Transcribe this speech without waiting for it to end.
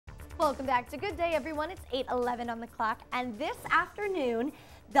Welcome back to Good Day, everyone. It's 8:11 on the clock, and this afternoon,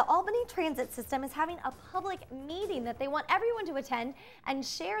 the Albany Transit System is having a public meeting that they want everyone to attend and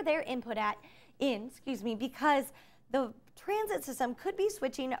share their input because the transit system could be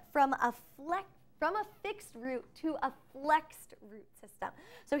switching from a fixed route to a flexed route system.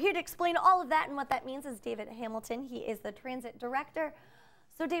 So here to explain all of that and what that means is David Hamilton. He is the transit director.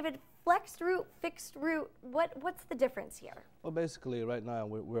 So David, flexed route, fixed route, what's the difference here? Well, basically, right now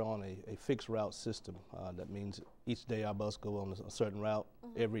we're on a fixed route system. That means each day our bus goes on a certain route,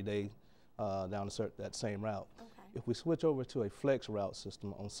 every day down that same route. Okay. If we switch over to a flex route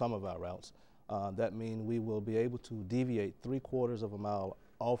system on some of our routes, that means we will be able to deviate 3/4 of a mile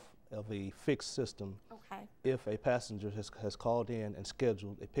off of a fixed system if a passenger has called in and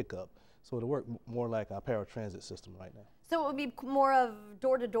scheduled a pickup. So it'll work more like our paratransit system right now. So it would be more of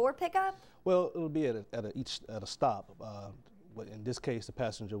door-to-door pickup? Well, it'll be at a stop. In this case, the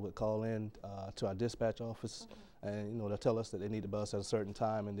passenger would call in to our dispatch office, and they'll tell us that they need the bus at a certain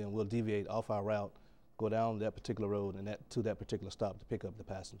time, and then we'll deviate off our route, go down that particular road, and to that particular stop to pick up the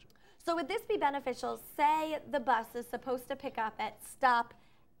passenger. So would this be beneficial? Say the bus is supposed to pick up at stop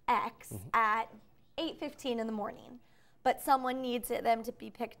X at 8:15 in the morning, but someone needs them to be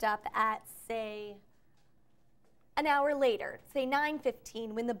picked up at, say, an hour later, say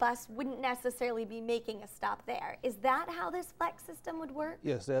 9:15, when the bus wouldn't necessarily be making a stop there. Is that how this flex system would work?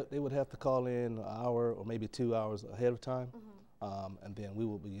 Yes, they would have to call in an hour or maybe 2 hours ahead of time, and then we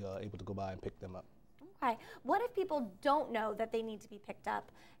will be able to go by and pick them up. Okay. What if people don't know that they need to be picked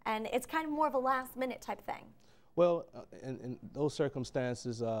up, and it's kind of more of a last-minute type thing? Well, in those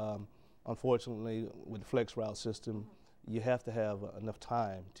circumstances, unfortunately, with the flex route system, you have to have enough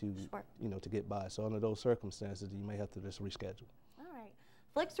time to, to get by. So under those circumstances, you may have to just reschedule. All right.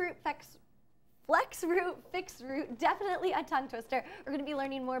 Flex route, fixed route, definitely a tongue twister. We're going to be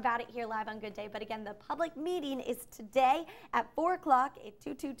learning more about it here live on Good Day. But again, the public meeting is today at 4 o'clock at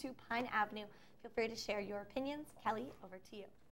 222 Pine Avenue. Feel free to share your opinions. Kelly, over to you.